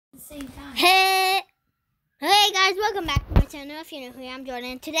same time. Hey guys, welcome back to my channel. If you're new here, I'm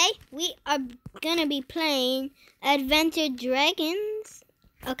Jordan. Today we are gonna be playing Adventure Dragons.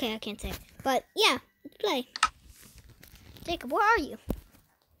 Okay, I can't say it, but yeah, let's play. Jacob, where are you?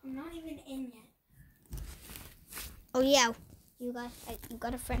 I'm not even in yet. Oh yeah, you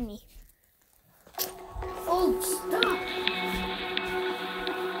gotta friend me. Oh, stop!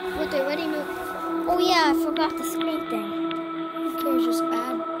 Look, they already knew. Oh yeah, I forgot the screen thing. Who cares? Just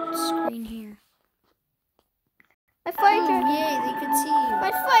add screen here. My fire dragon. Yay, they could see you.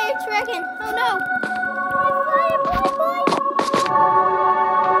 My fire dragon. Oh no. My fire boy.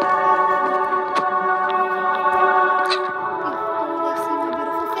 Oh, they see my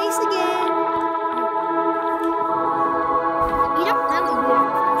beautiful face again. You don't have a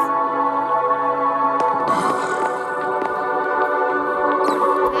beautiful face.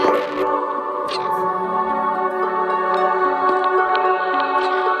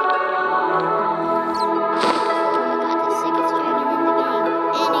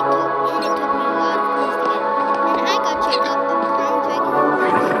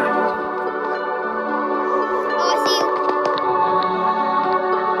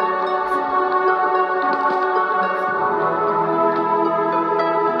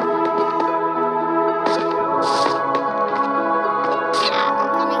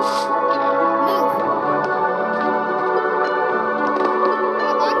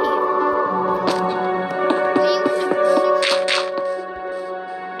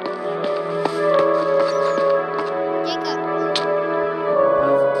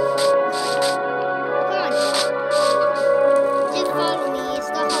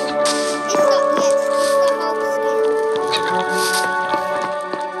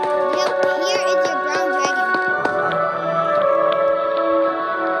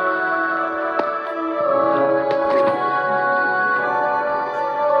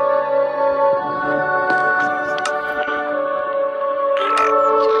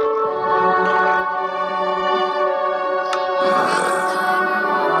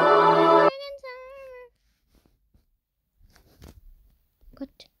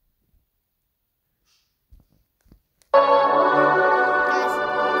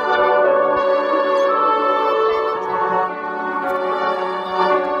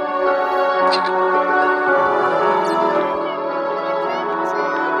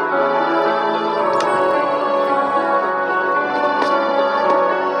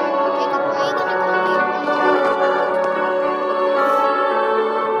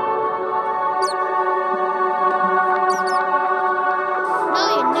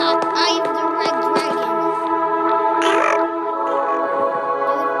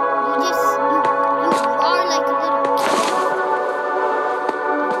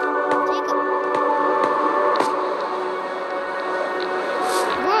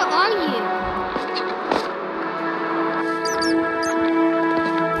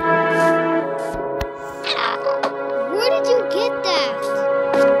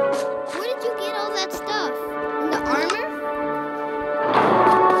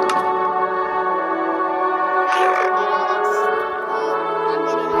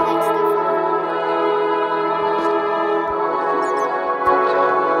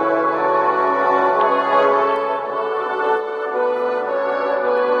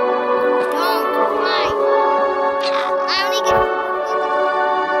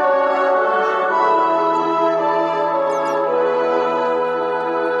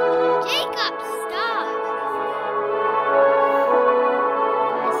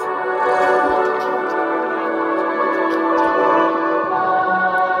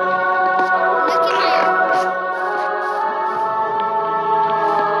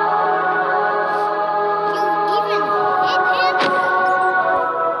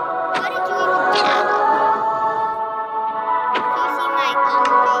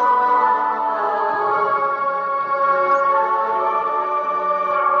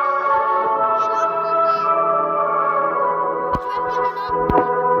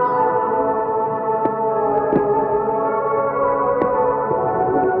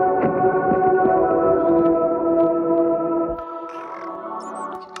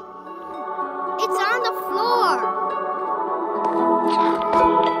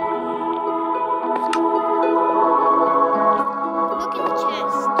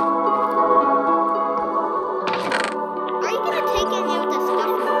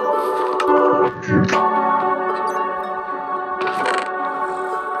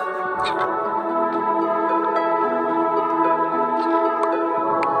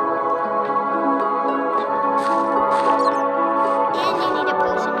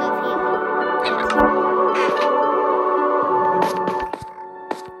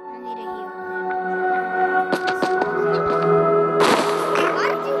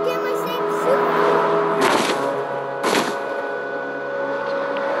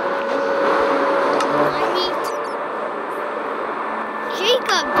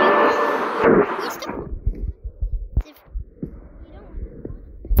 Jacob, where's the... If you don't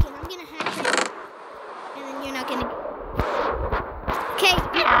want I'm gonna hatch it. And then you're not gonna... Okay, I'll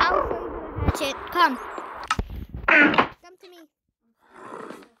show you how to hatch it. Come. Come to me.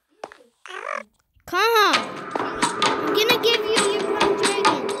 Come. I'm gonna give you your brown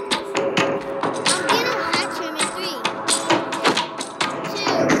dragon. I'm gonna hatch him in 3, 2.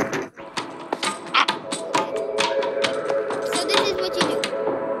 So this is what you do.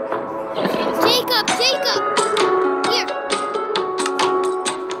 Jacob, Jacob. Here.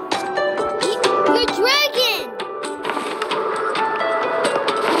 Your dragon.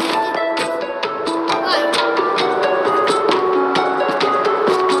 What?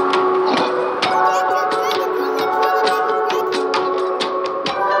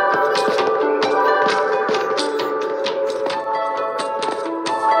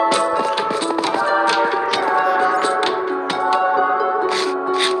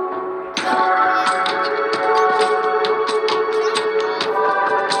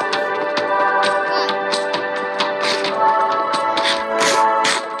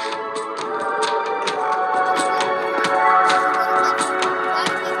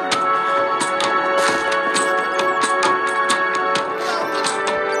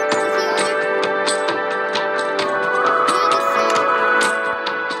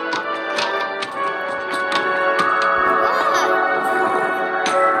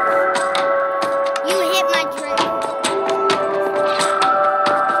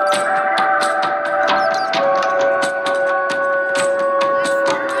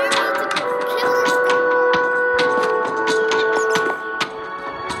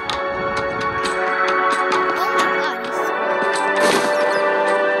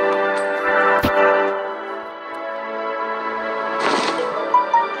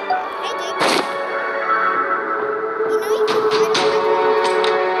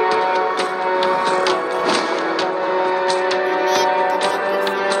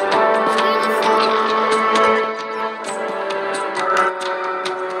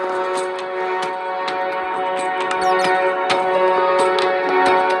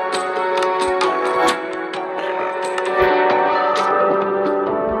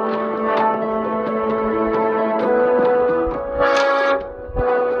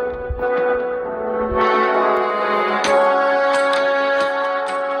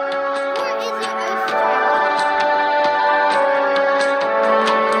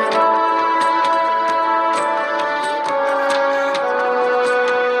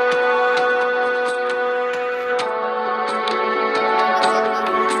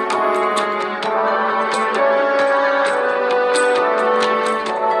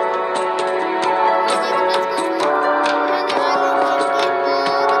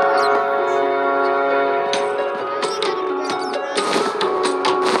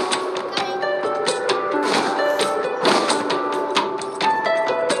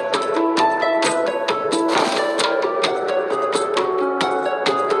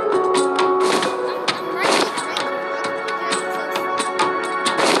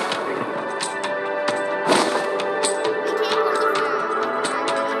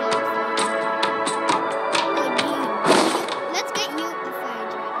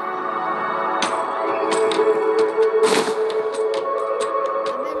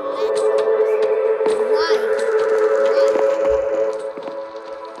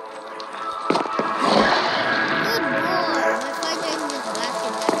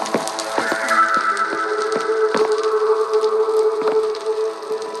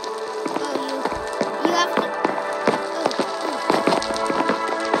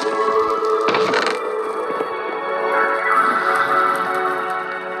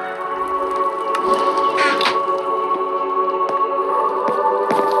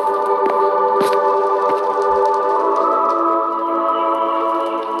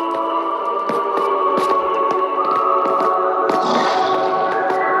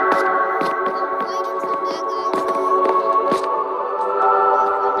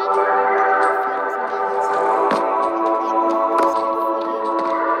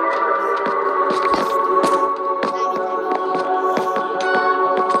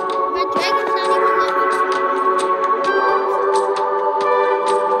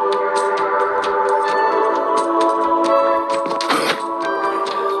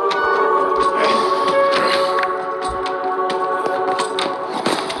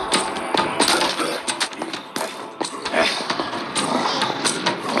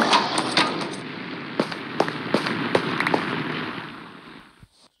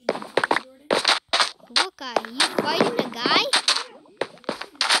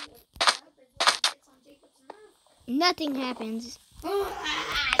 Nothing happens.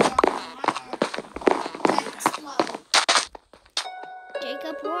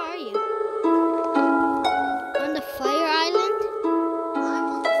 Where are you? On the fire island?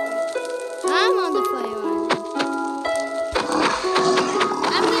 I'm on the fire island.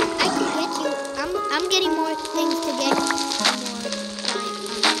 I can get you. I'm getting more things to get more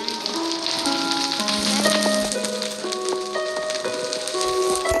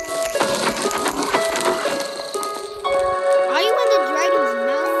Are you in the dragon's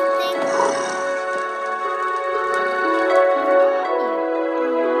mouth thing?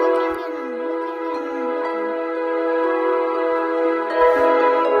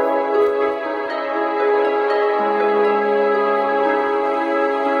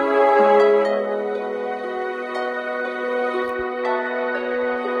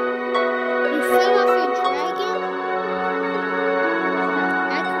 You fell off your dragon?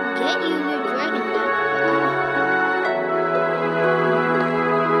 I could get you your dragon back,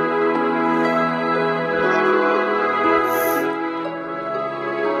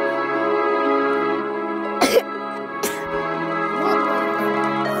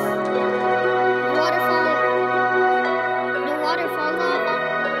 but I don't. The waterfall lava?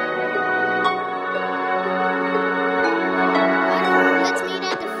 Let's meet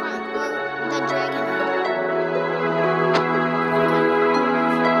at the front of the dragon head.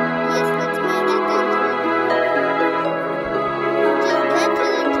 Yes, let's meet at the dragon head. Just get to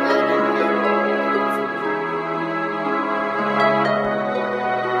the dragon head.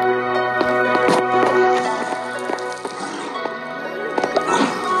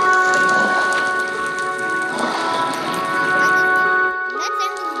 Let's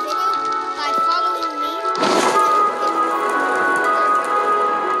end this video by following me.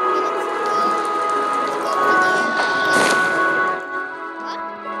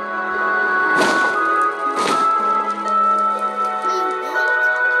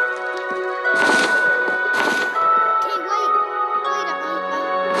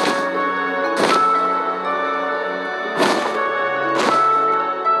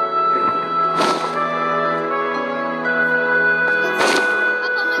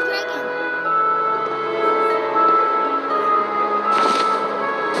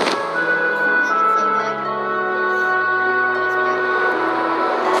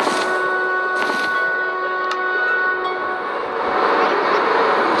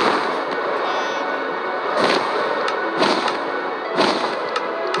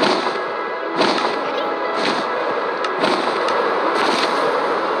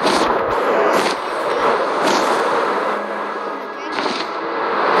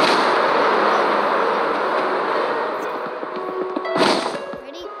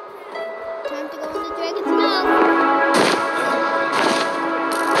 Ready? Time to go in the dragon's mouth.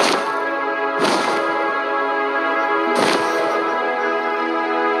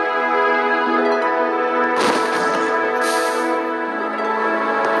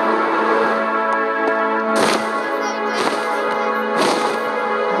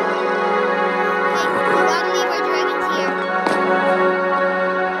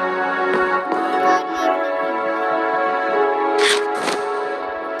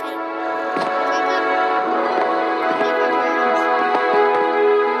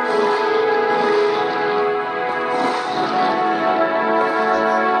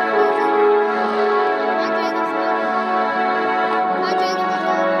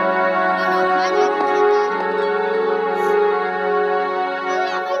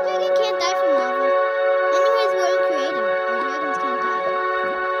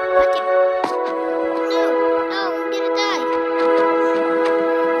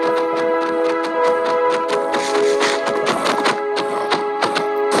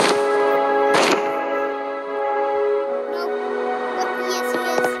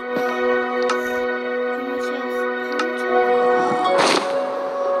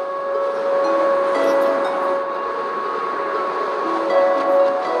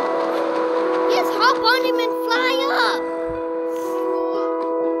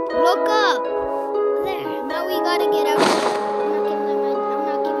 Look up. There. Now we gotta get out. I'm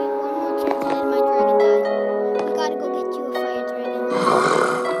not giving one more chance to let my dragon die. We gotta go get you a fire dragon.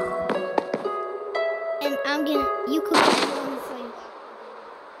 And I'm gonna. You could go on the fire.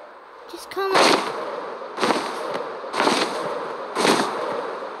 Just come on.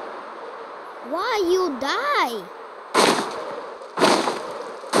 Why you die?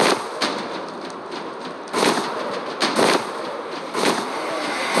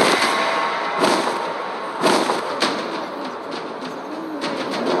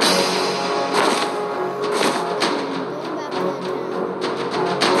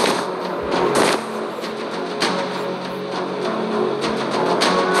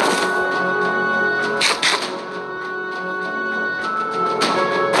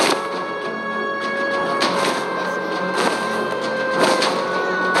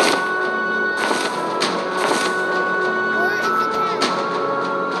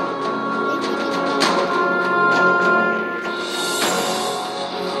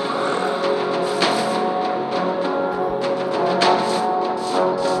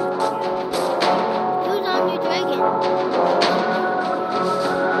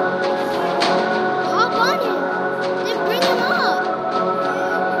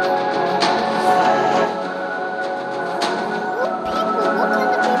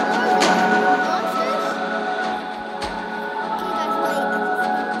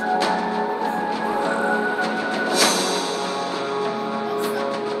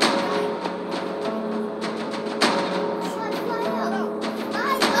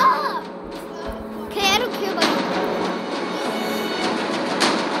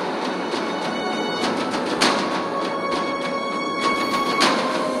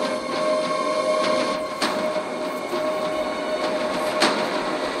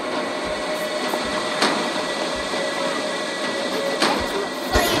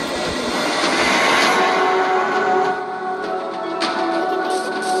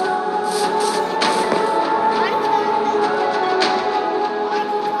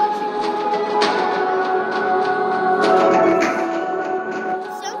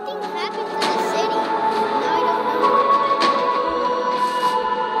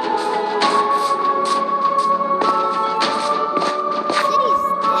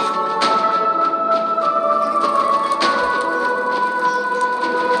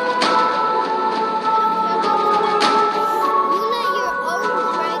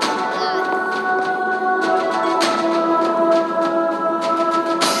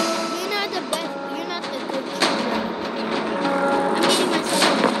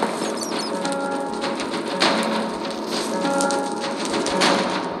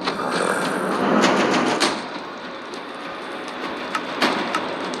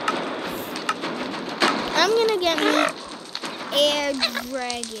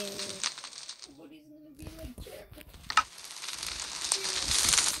 dragon. Somebody's gonna be like Gerald.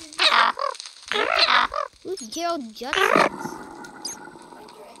 Who's Gerald Judson? My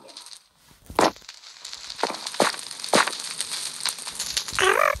dragon.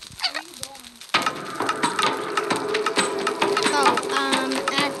 Where are you going? Oh,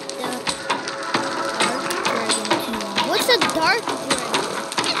 at the Dark Dragon Tomb. What's a Dark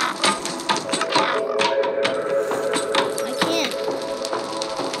Dragon? I can't.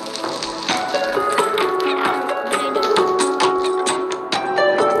 But I know.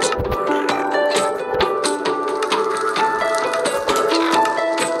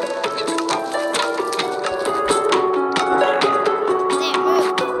 There, move.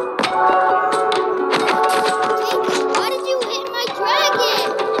 Jacob, why did you hit my dragon?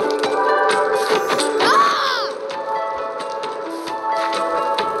 Stop!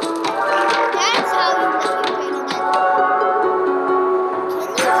 That's how you let your dragon die. Can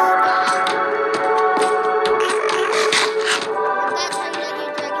you stop? That's how you let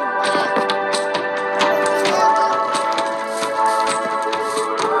your dragon die.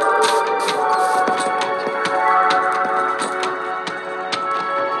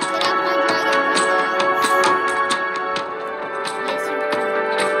 Get off my dragon right now. Yes, you can.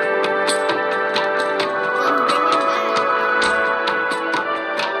 Then bring him back.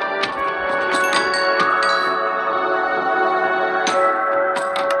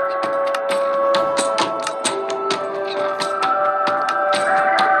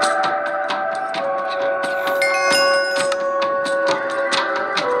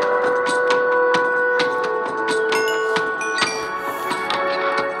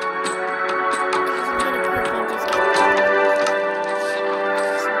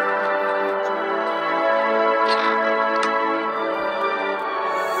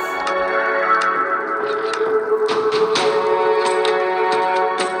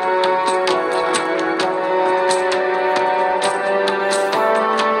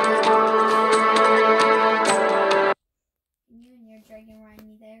 Can you and your dragon ride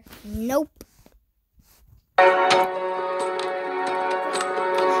me there? Nope.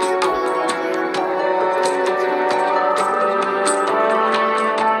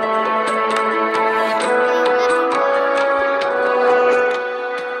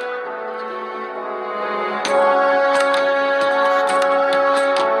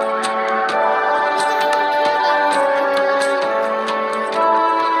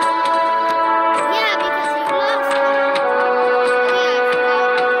 Yeah, because he lost it. Oh yeah,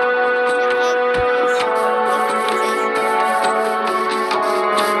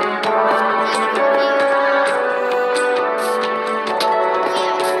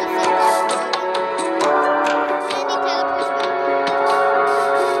 I forgot.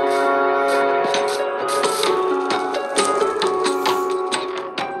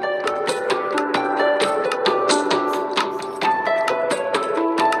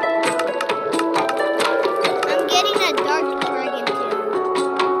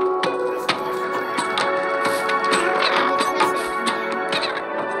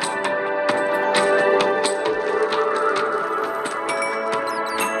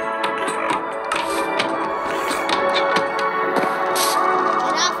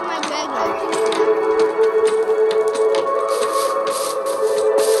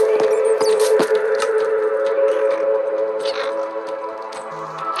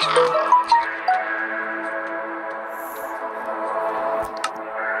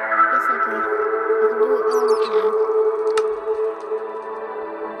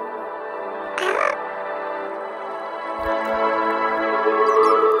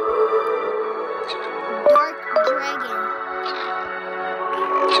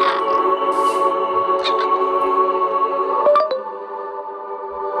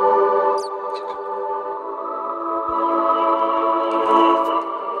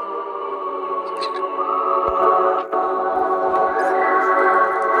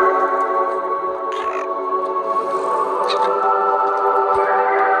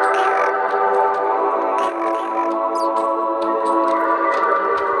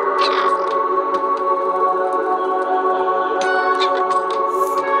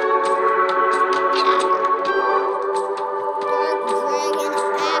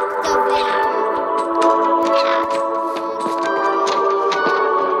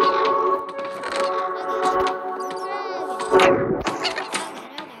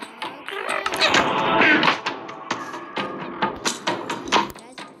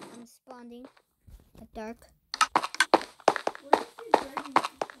 The egg dark. Where's your dragon?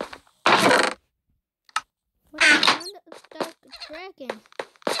 What is the dark dragon?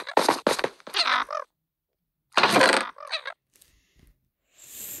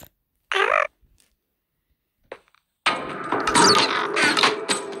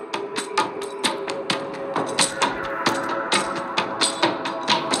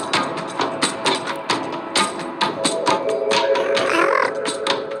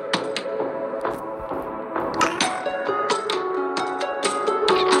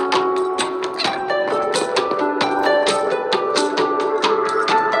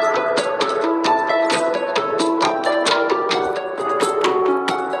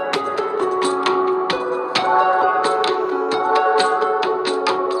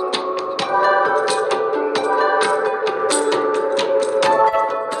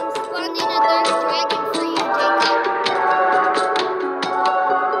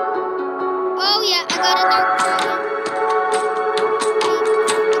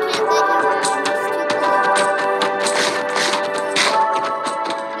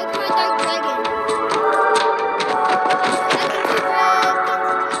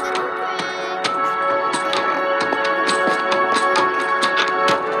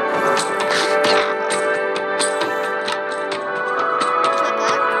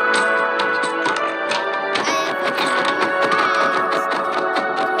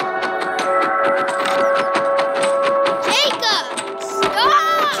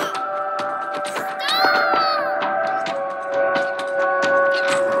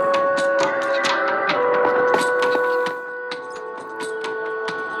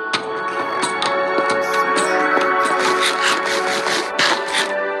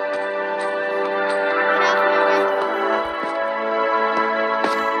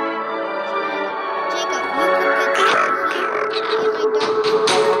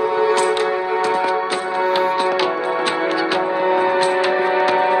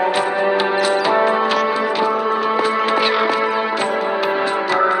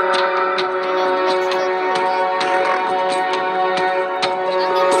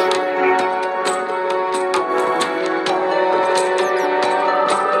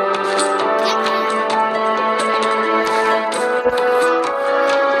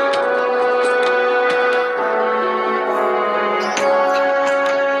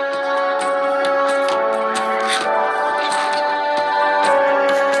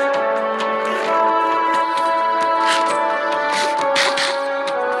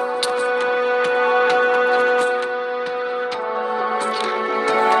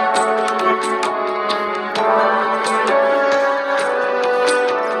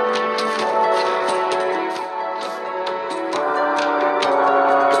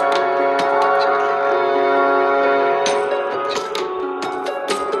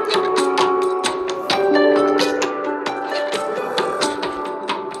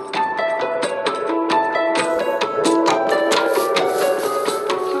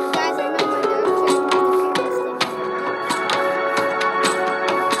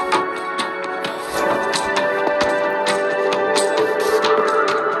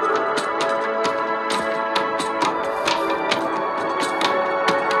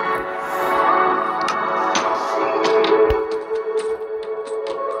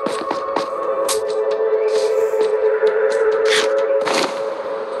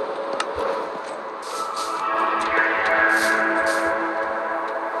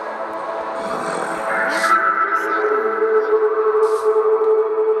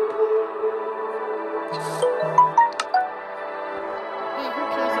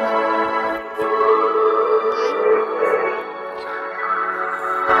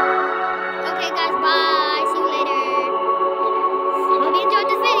 Bye.